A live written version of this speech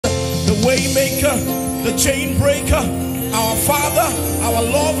waymaker, the chain breaker, our Father, our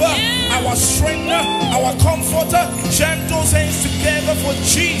lover, our strengthener, our comforter. Jam those hands together for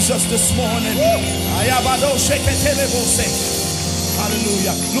Jesus this morning.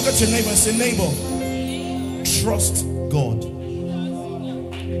 Hallelujah. Look at your neighbor and say, neighbor, trust God.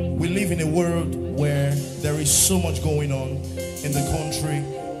 We live in a world where there is so much going on in the country,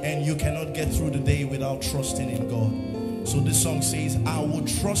 and you cannot get through the day without trusting in God. So this song says, I will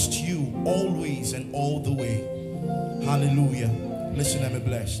trust you always and all the way. Hallelujah. Listen, I'm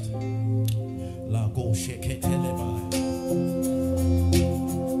blessed. La go shake it. Put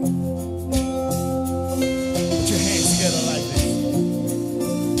your hands together like this.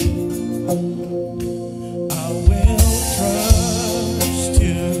 I will trust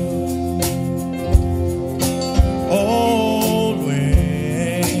you always.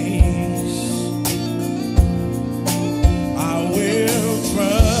 I will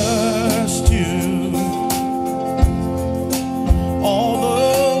trust you all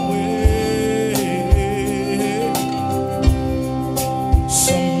the way.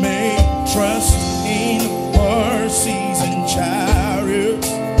 Some may trust in horses and chariots.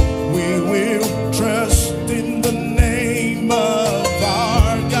 We will trust in the name of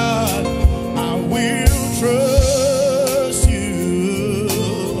our God. I will trust you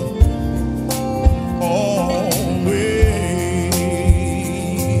always.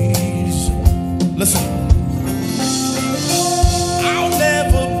 Listen. I'll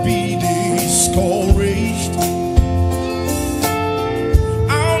never be discouraged.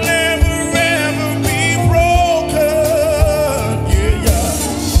 I'll never ever be broken. Yeah, yeah.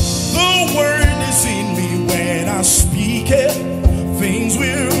 The word is in me when I speak it. Things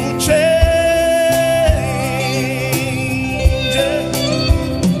will change.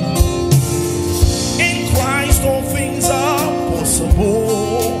 In Christ all things are possible.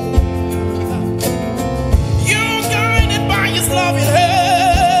 You're guided by His loving hands.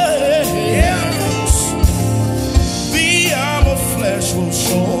 The arm of flesh will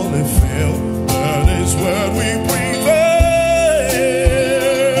surely fail. That is where we prevail.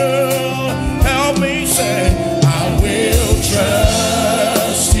 Help me say, I will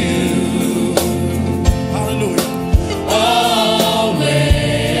trust you. Hallelujah. Always.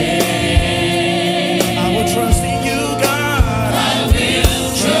 I will trust in you, God. I will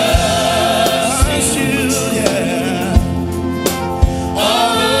trust you, yeah.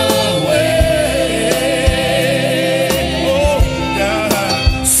 All the way. Oh, God.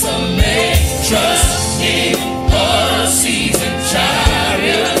 Some may trust in horses and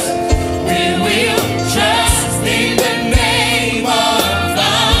chariots. We will trust in the name of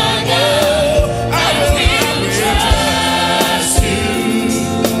our God. I will trust you.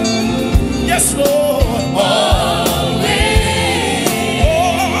 Yes, Lord. Always.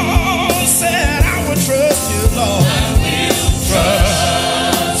 Oh, said I will trust you, Lord. I will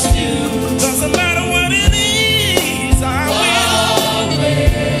trust you. Doesn't matter what it is, I will.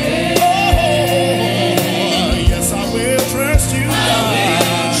 Oh, yes, I will trust you, God.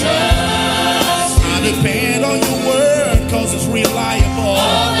 I depend on your word, cause it's reliable.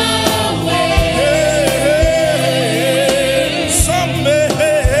 Yeah. Some may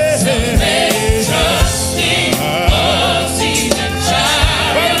trust in horses and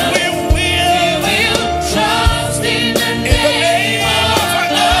chariots, but we will trust in the name of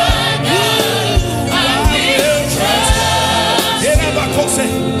our God. I will trust.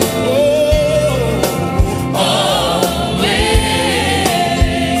 Oh,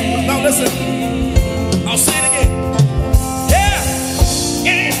 now listen. I'll say it again. Yeah.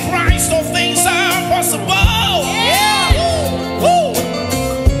 In Christ all things are possible. Yeah. Woo.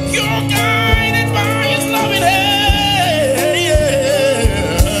 You're guided by His loving hands.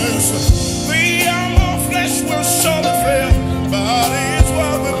 The arm of flesh will surely fail, but it's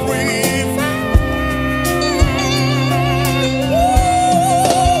what we breathe.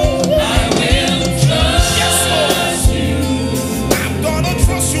 I will trust you. I'm gonna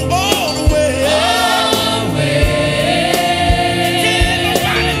trust you all the way.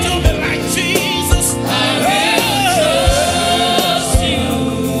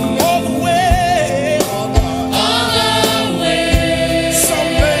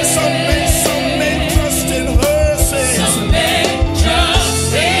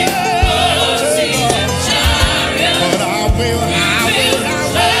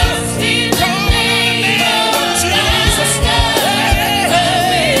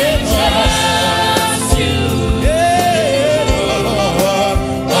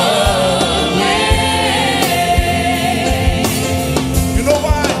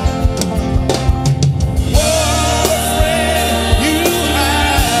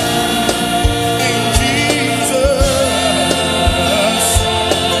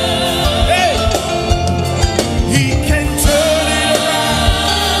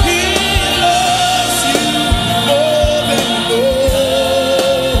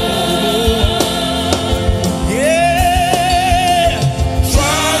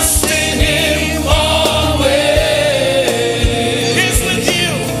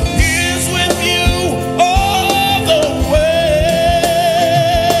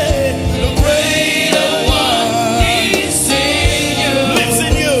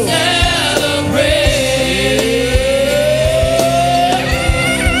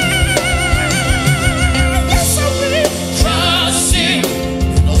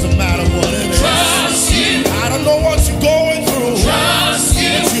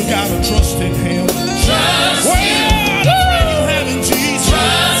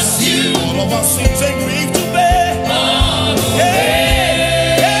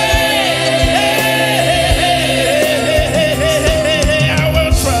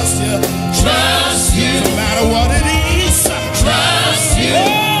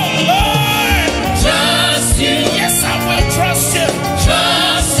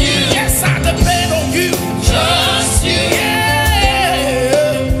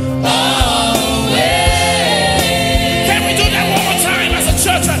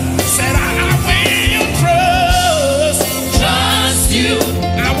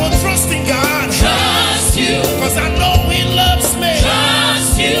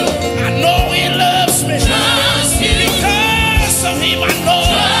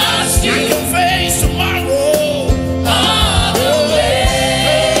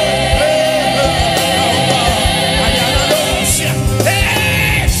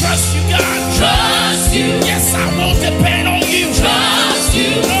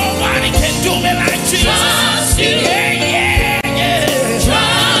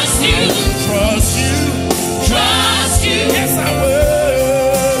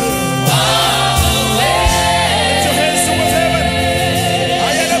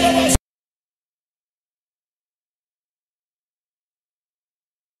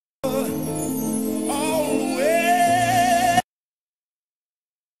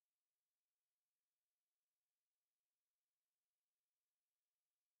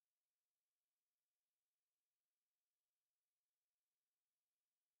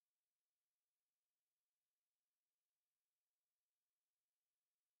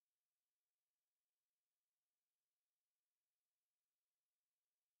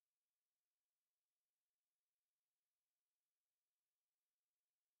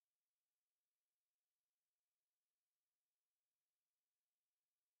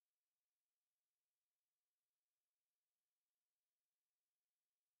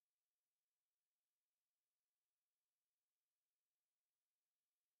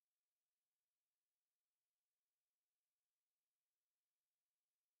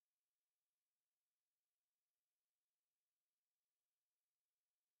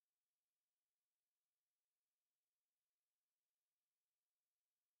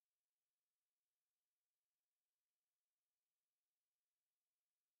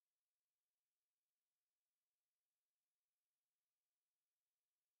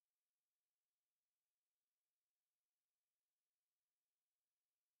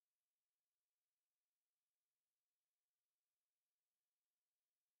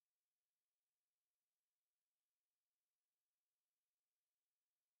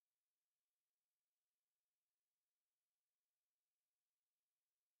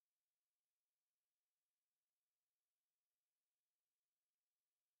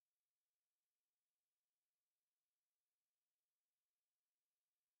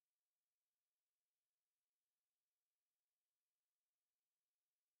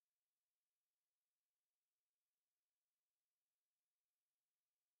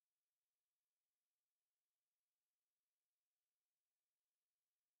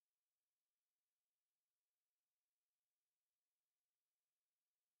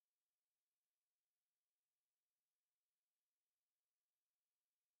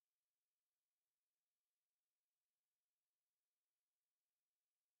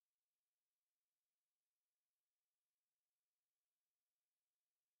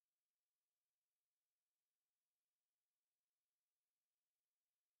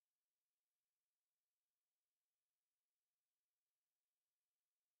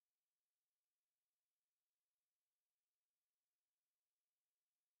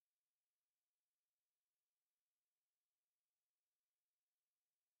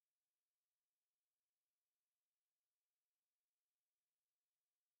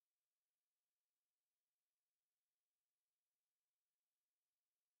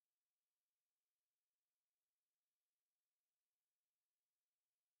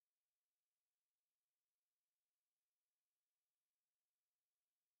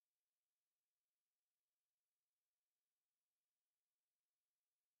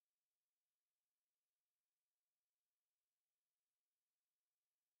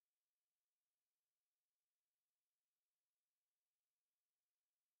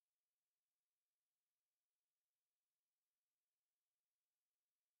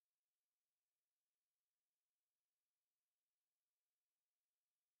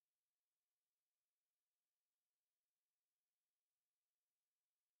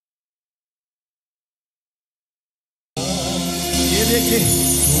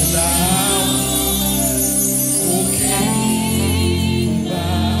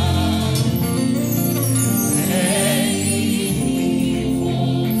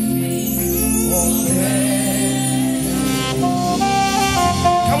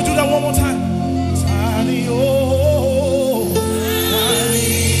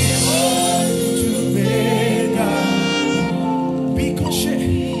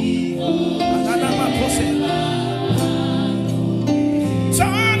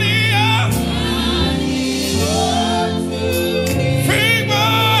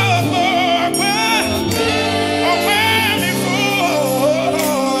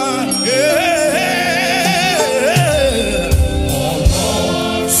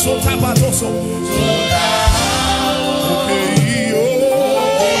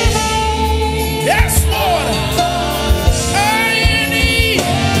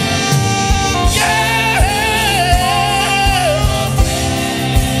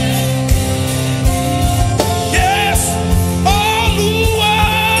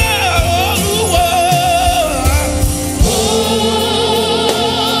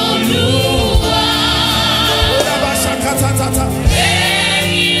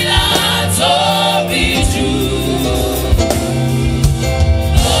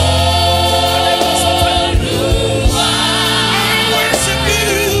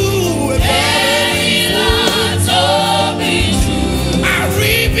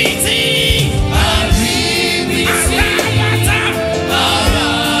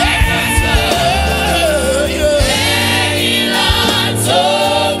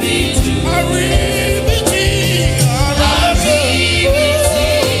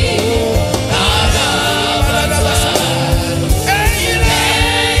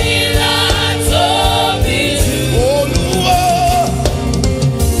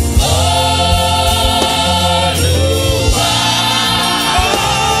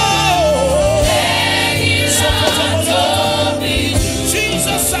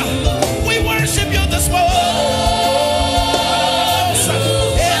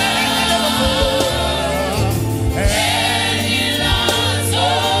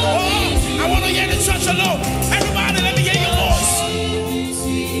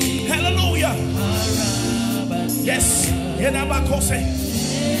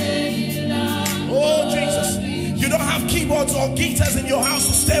 Oh, Jesus. You don't have keyboards or guitars in your house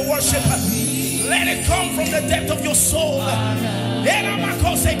to stay worship. Let it come from the depth of your soul.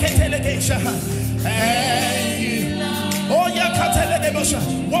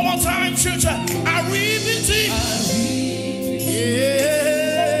 One more time, church. I read it.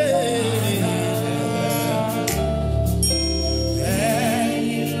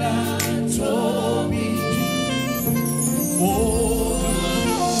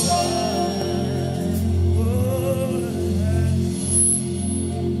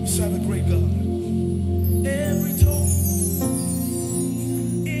 Serve a great God. Every tongue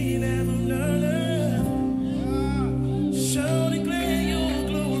in heaven and earth shall declare your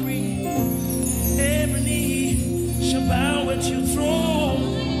glory. Every knee shall bow at your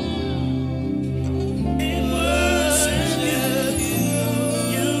throne and worship you.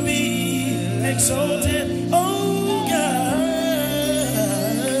 You'll be exalted, oh God.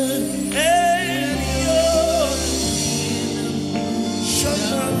 And your shall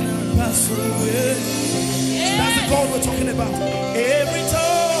not pass away. That's the God we're talking about. Every tongue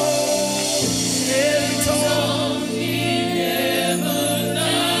in heaven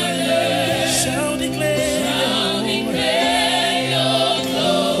and earth shall declare your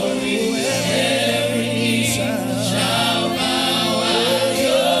glory. Every knee shall bow at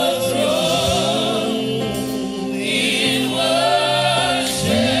your throne in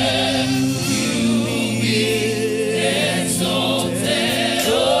worship. You be exalted,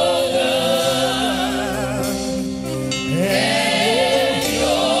 oh God. And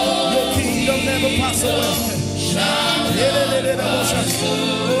your kingdom never pass away.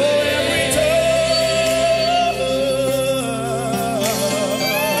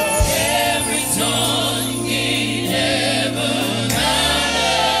 Every tongue in heaven and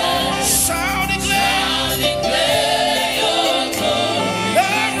earth shall declare your glory.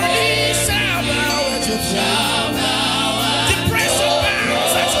 Every knee shall bow at your throne. Depression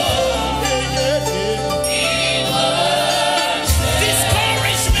bows at your throne. In worship.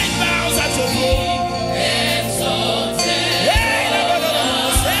 Discouragement bows at your throne. Exalted.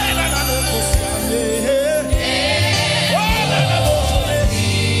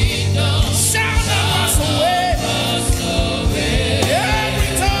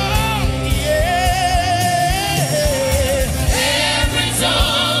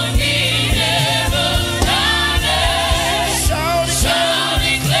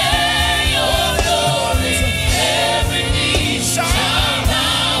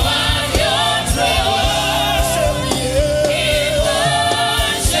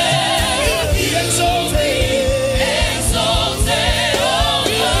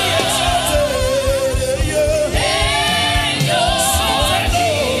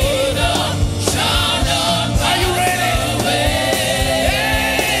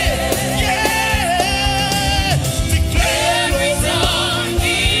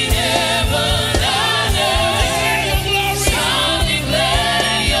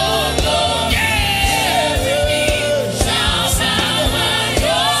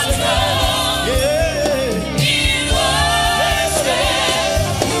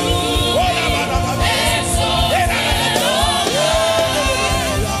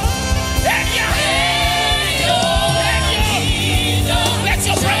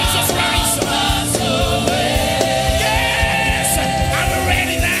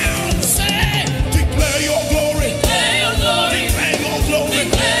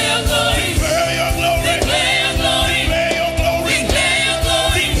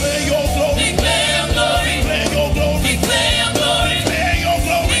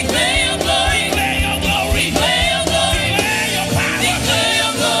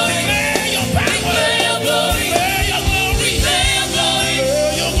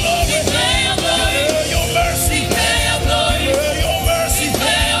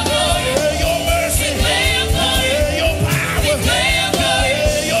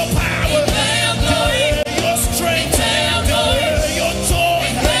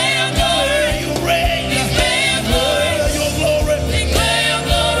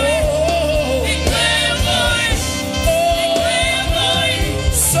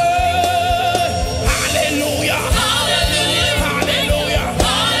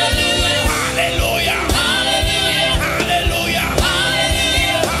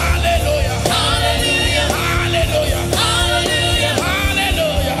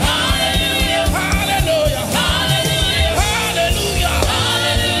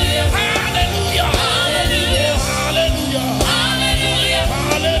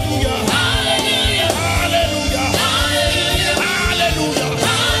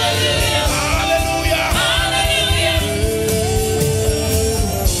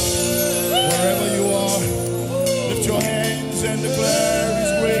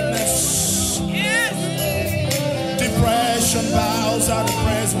 greatness. Depression bows at the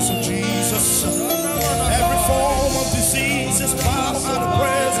presence of Jesus. Every form of disease is bowed at the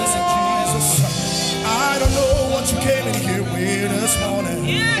presence of Jesus. I don't know what you came in here with this morning.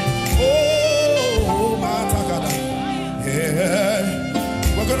 Oh, my God. Yeah.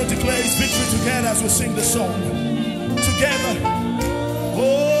 We're going to declare his victory together as we sing the song. Together. Oh,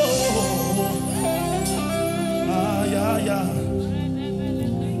 yeah, yeah.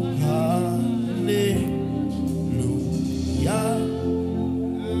 Hallelujah.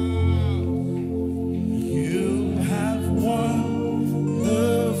 You have won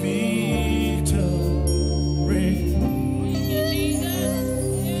the victory.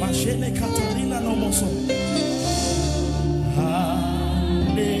 Mashene Catalina no moso.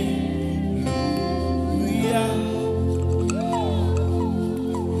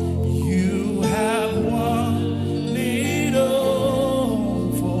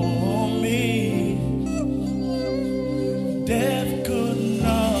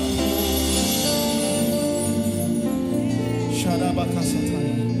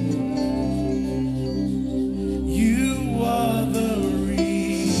 You are the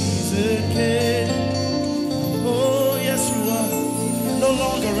reason. Oh, yes, you are. No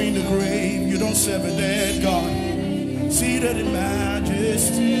longer in the grave. You don't serve a dead God. Seated in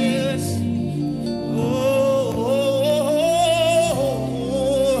majesty. Oh,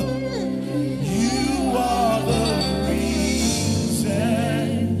 you are the reason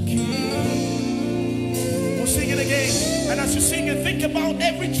King. We'll sing it again. And as you sing it, think about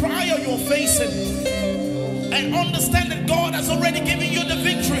every trial you're facing and understand that God has already given you the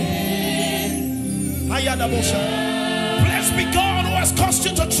victory. Blessed be God who has caused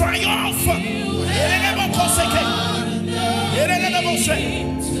you to triumph.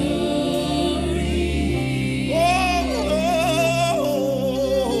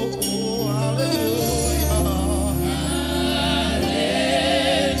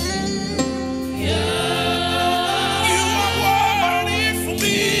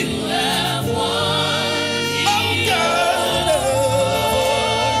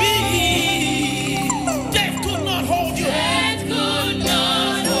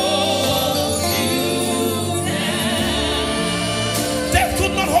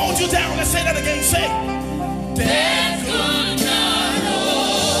 Say that again. Say, death could not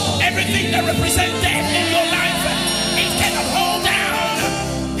hold. Everything that represents death in your life, it cannot hold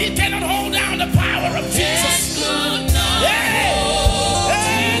down. It cannot hold down the power of Jesus.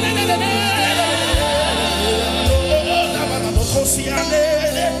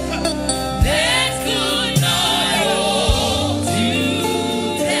 Death could not hold you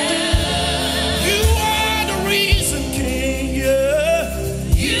down. You are the reason, King.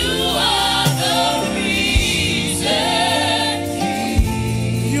 You are the reason,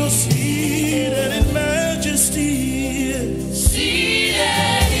 King. You're seated in majesty.